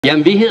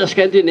Jamen, vi hedder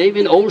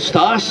Scandinavian All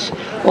Stars,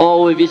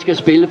 og vi skal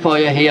spille for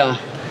jer her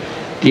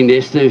de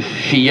næste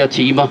 4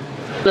 timer.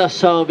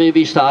 Så vil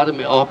vi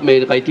starte op med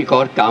et rigtig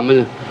godt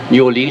gammelt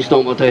New Orleans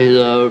nummer, der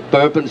hedder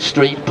Bourbon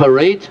Street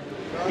Parade.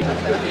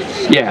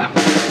 Ja,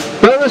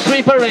 Bourbon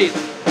Street Parade.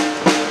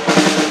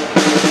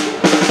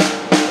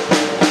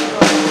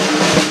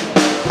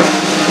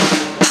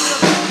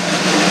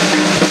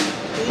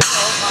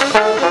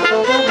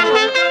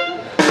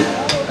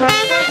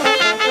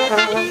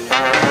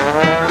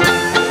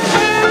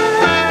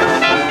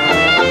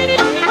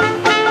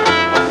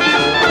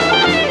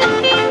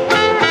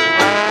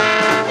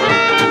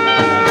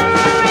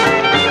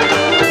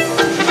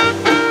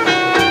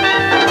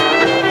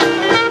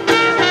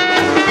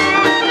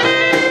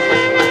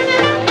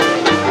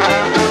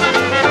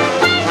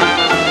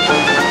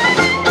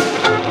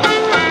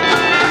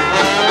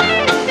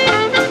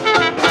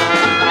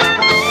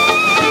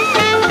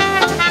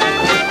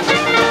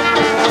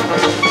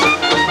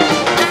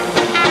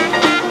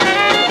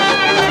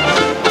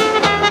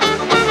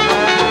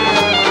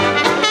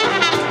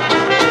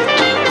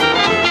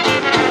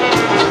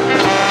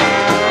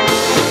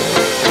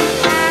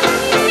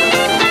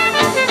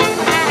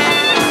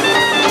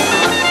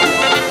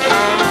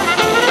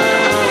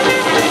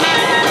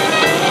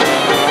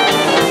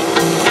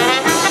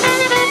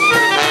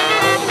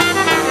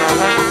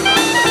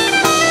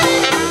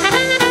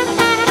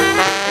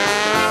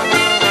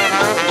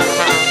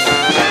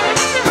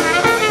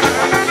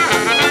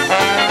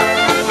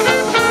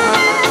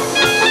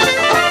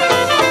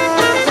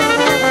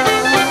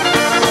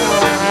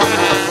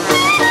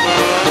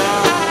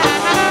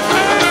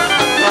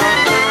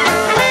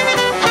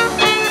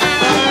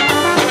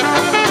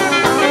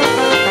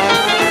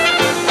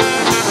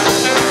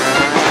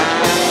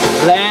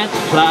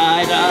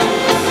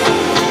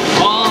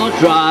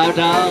 Drive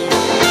down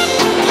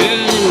to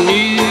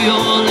New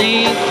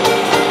Orleans,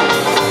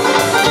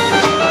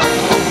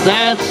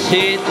 that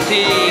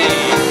city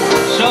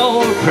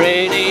so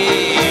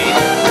pretty,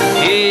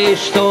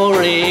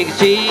 historic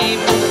theme.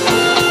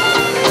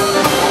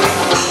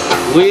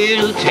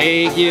 We'll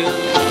take you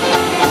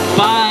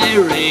by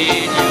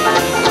rail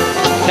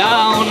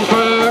down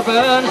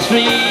Bourbon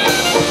Street,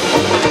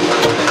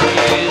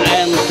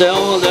 and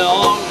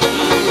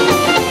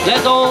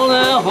that's all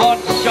the hot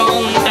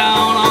sun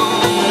down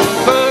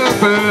on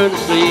Bourbon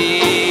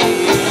Street.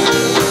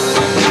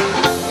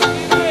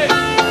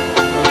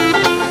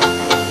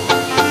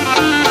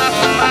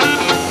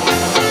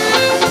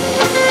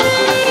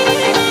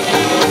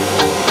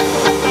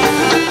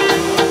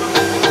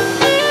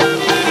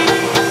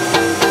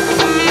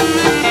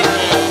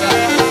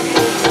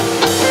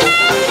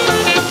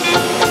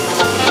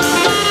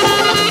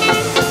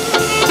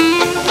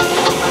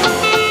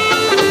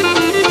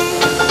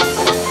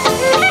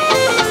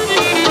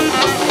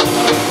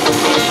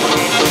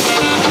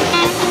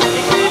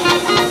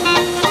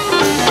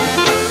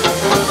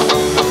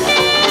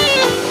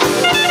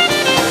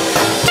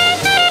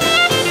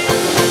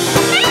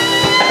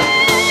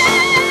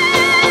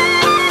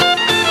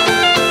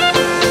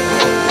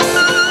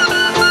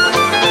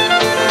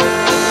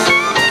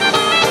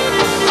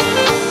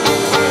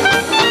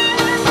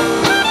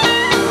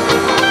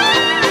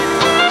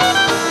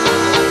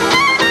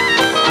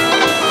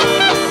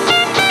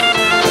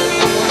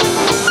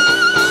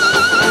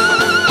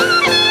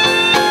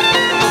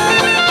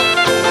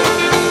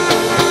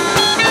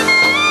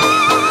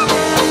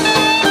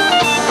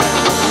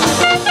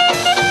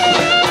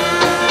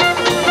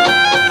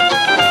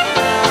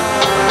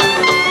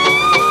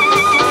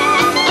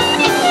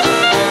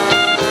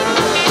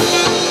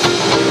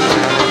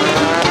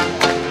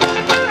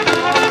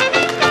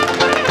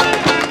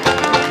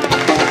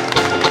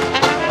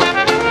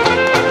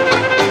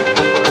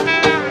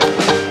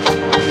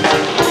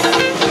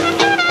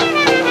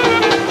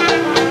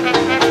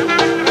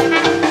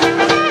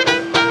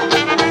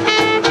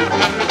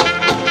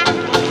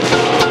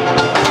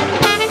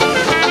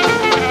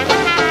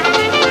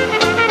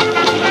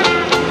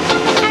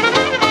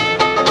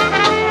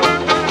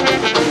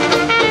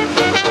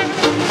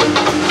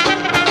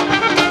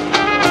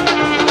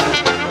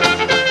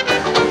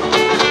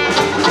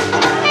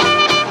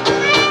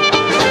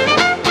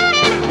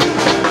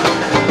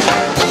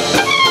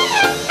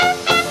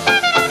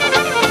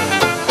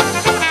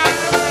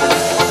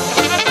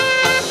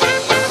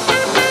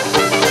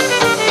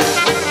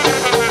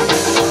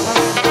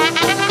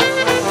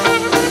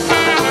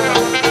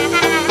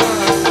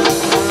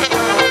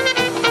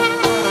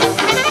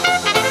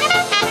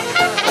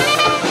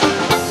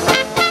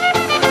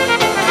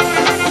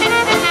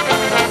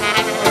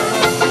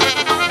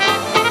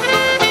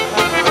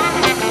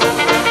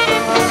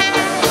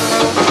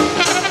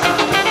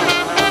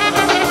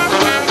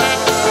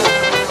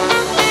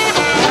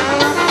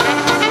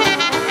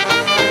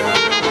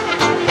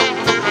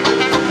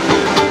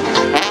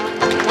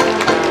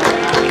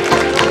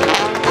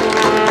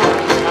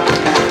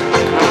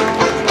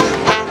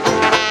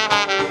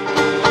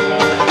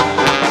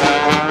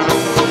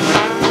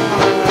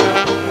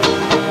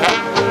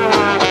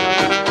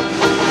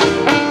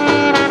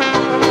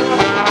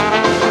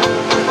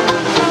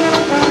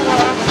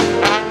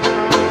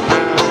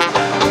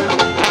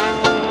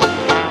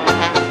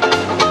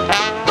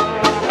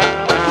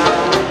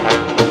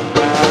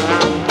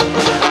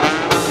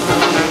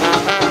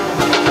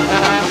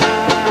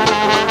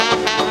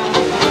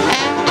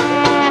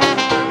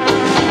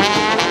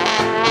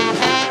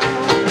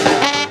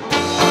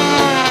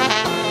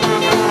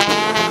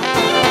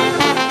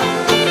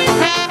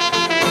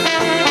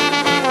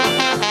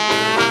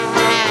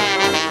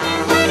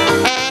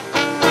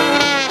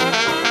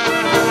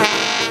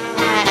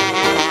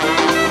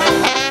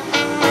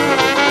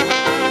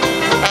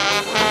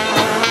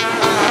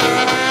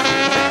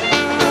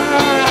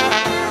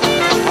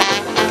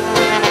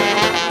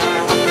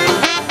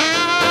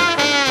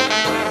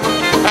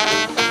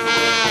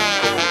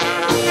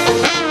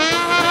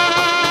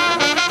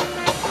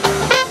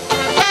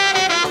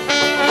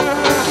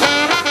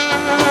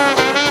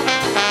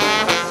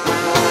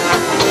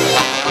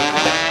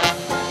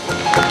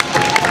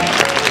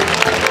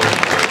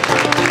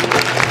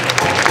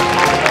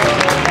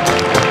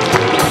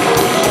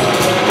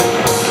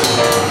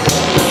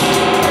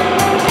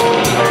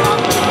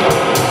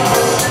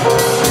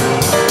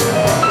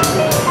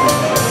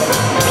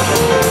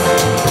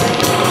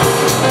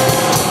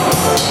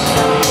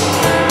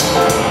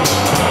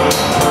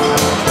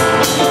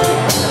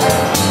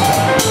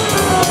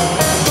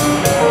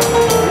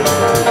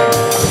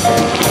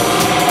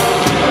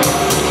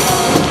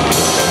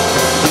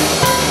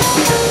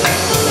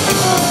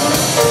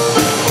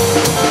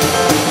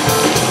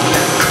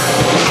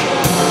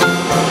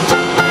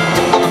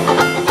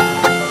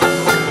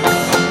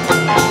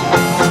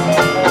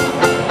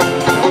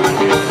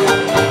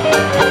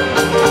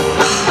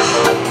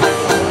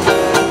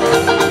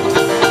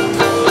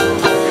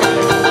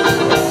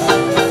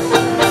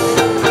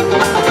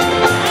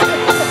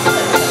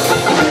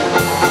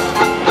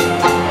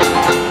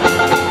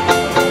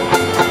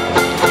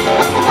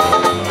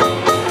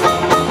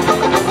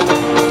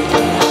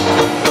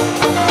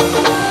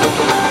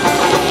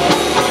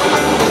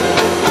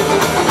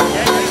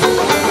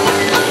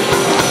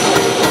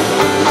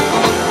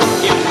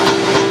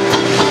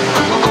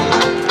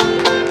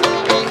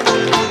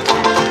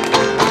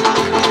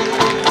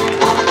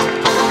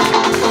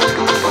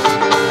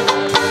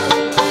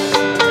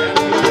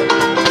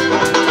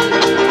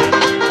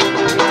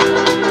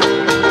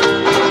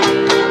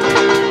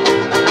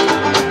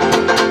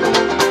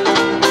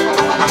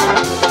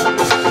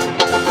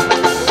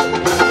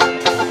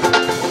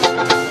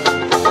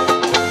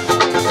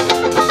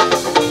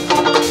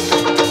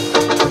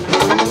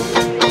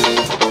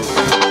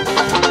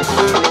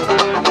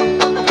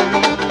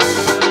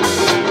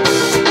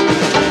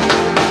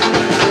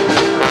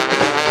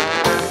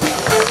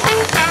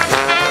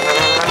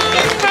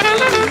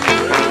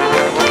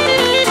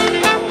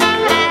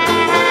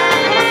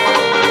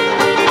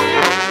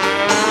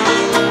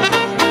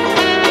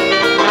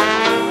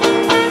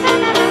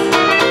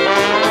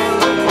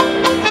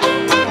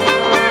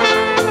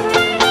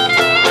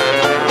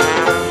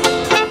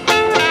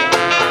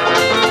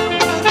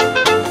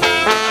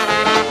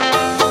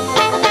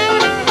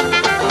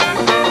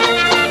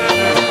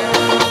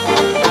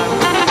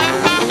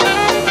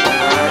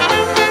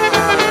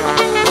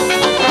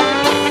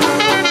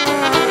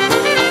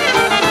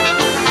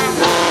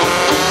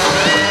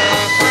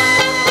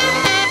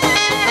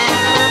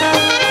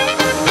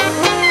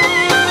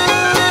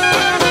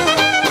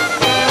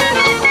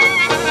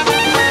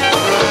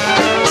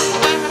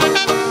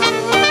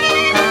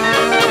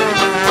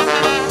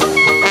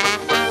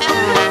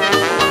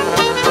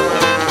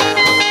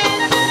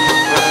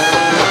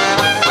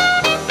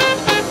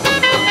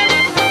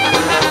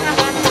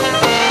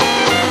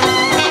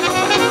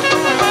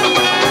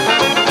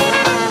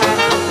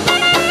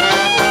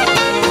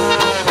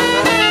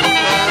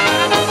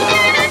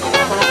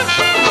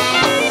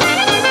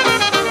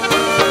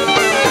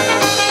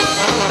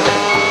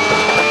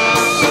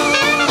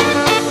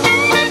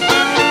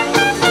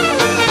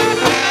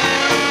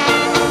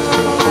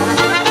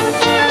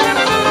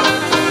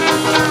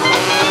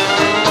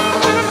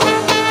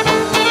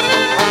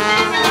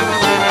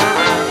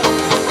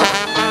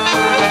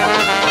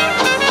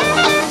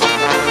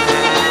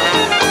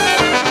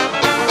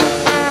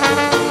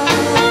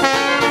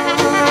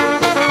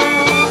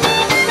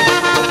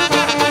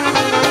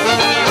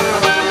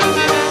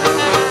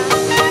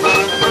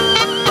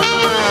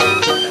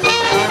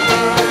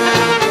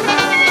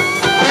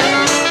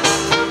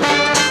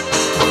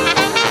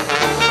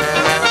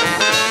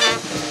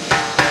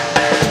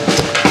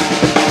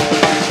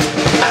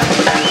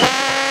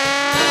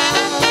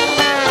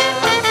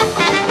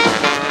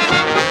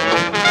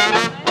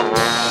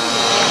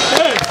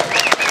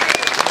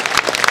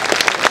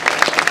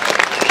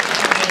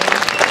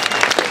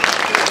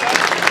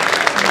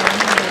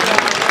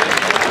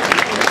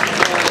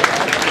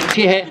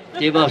 skal I have.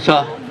 Det var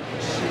så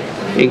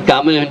en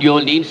gammel New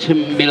Orleans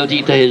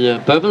melodi, der hedder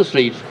Bourbon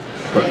Street.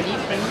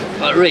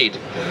 Right.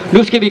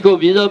 Nu skal vi gå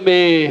videre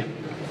med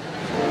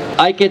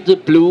I Get the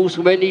Blues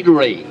When It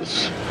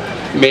Rains.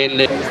 Men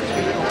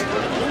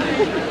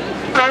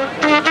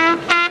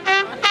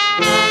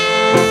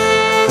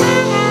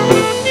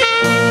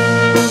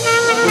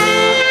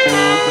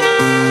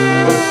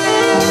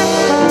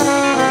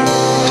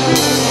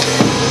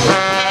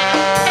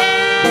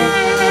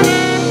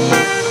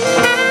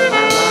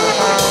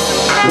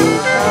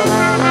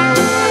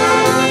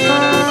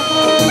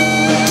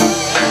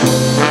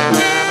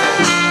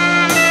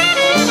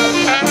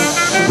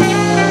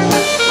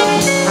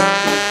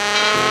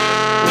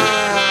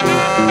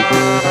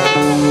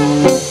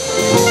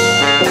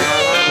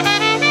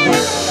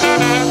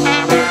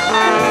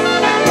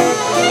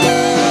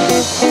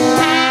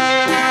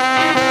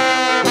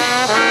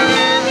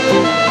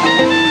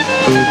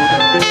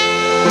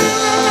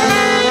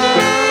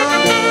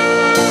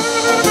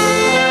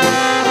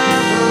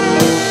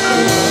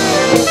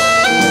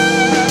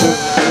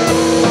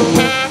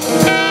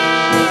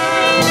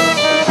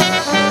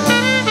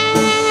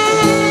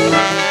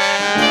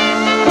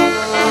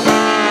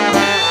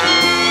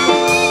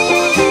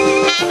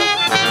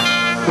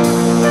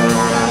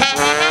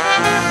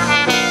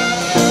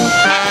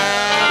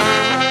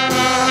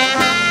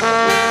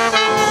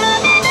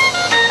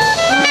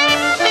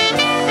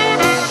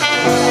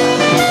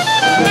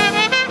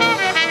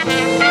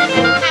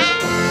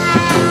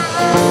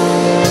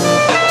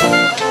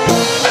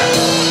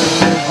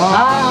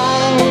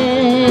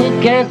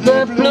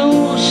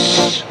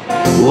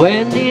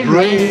when it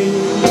rains,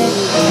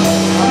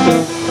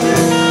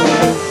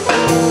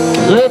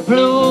 the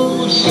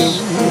blues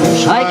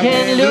I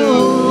can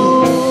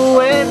lose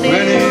when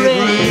it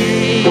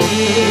rains.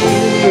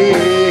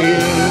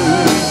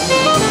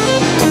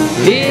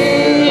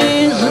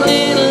 These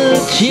little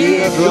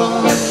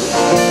teardrops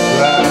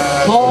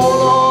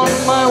fall on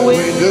my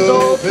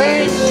window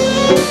pane,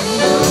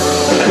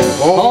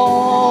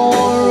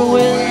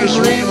 always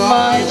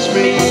reminds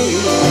me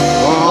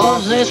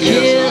of the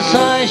tears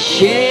I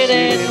shed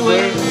and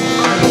wait.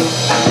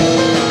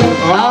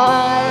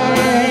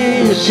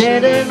 I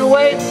sit and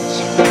wait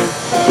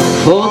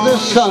for the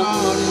sun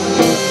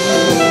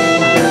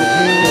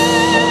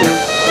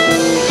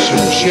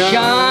to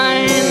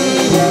shine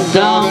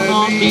down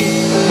on me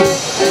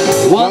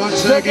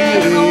once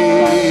again,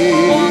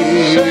 oh,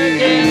 once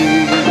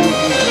again.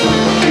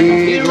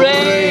 It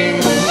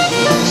rained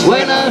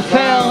when I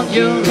found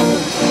you,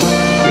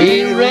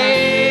 it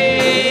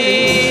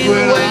rained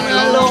when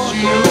I lost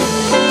you.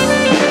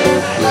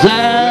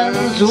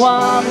 That's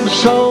why I'm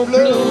so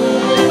blue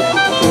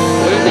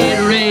when it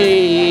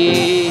rains.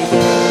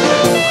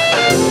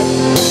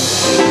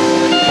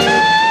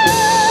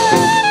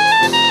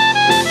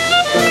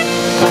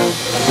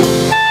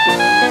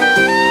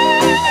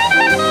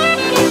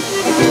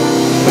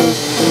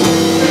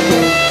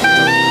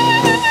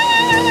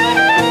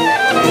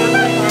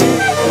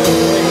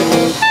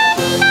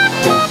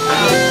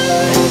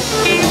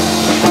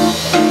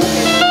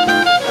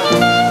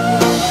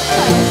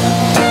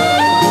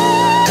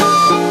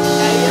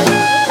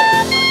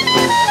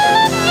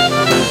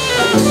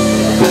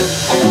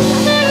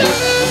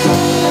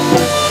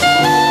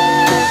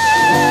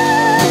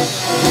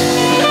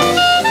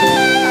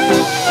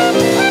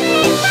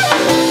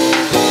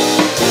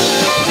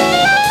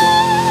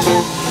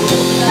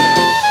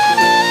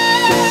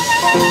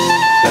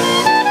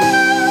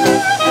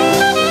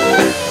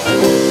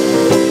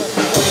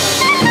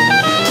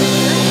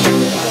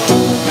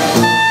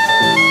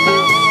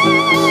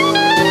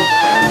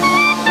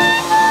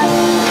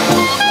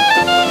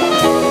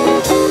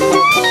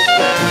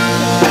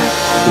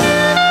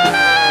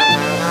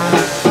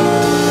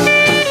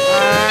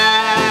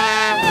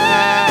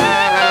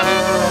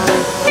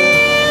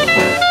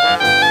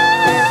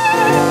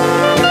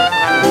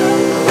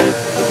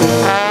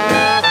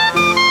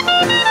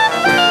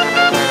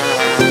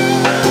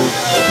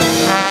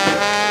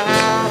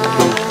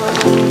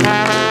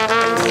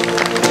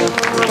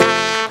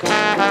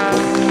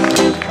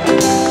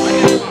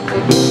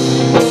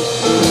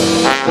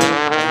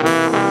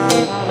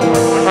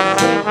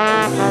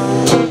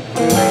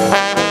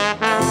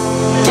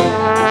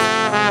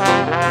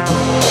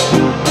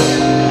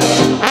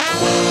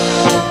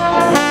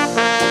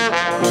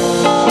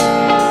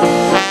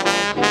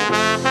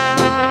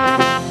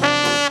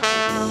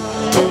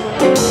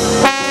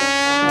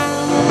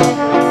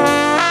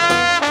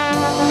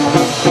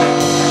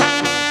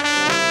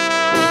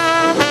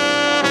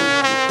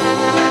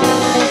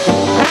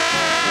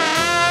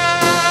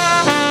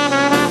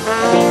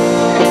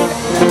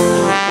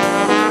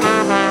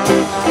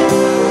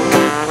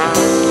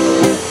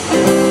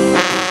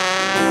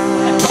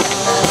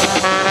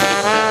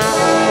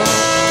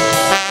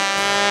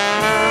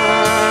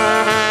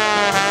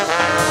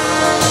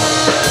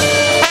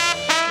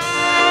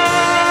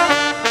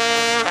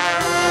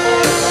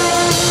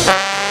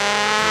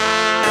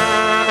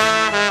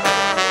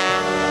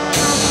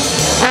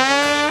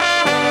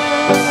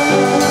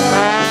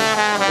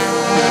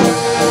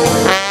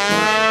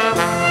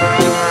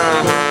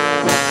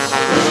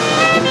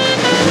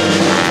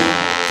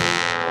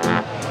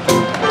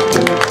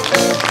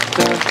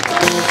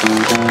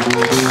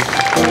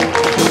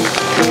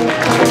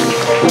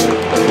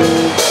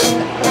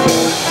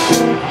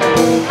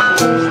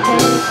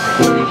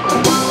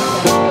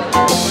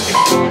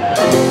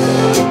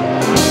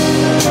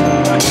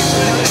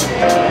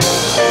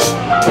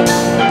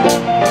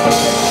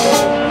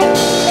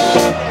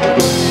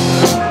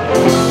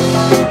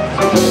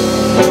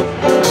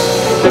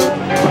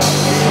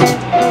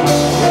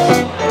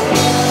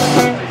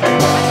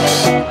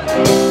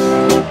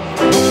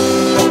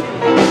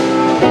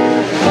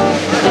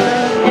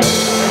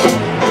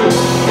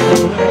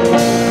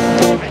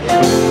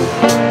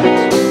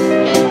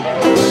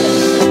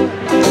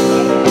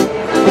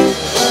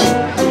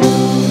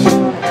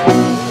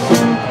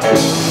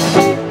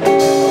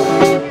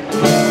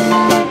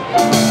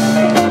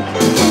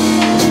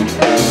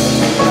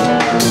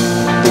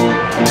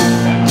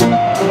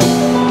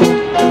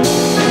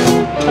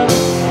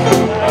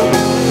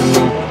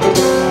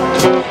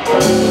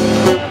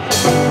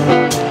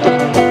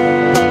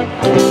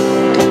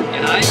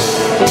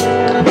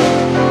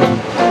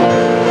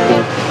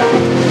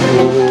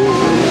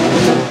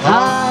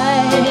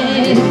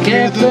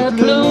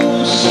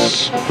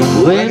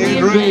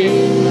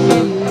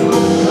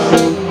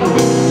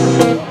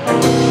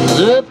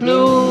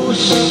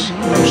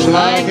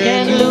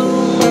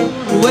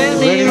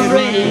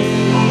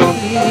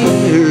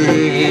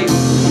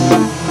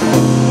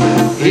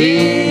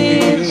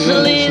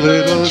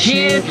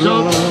 steps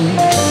up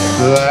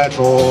that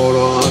fall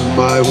on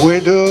my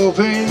window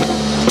pane.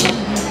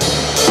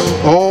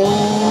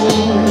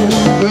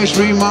 Always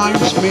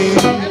reminds me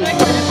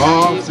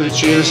of the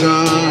chairs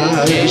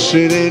I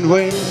sit and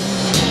wait.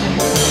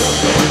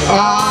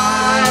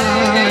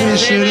 I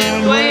sit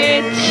and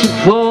wait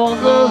for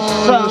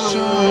the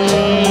sun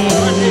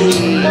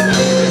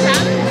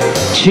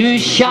to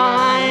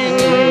shine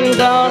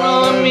down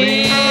on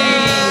me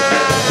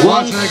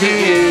once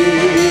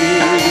again.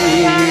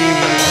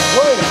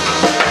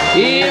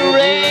 It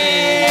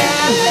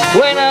rained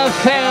when I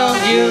found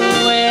you,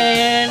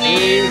 and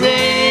it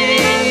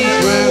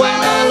rained when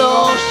I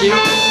lost you.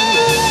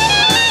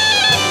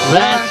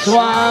 That's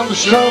why I'm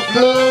so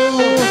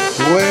blue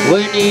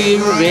when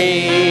it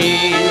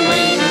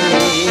rains.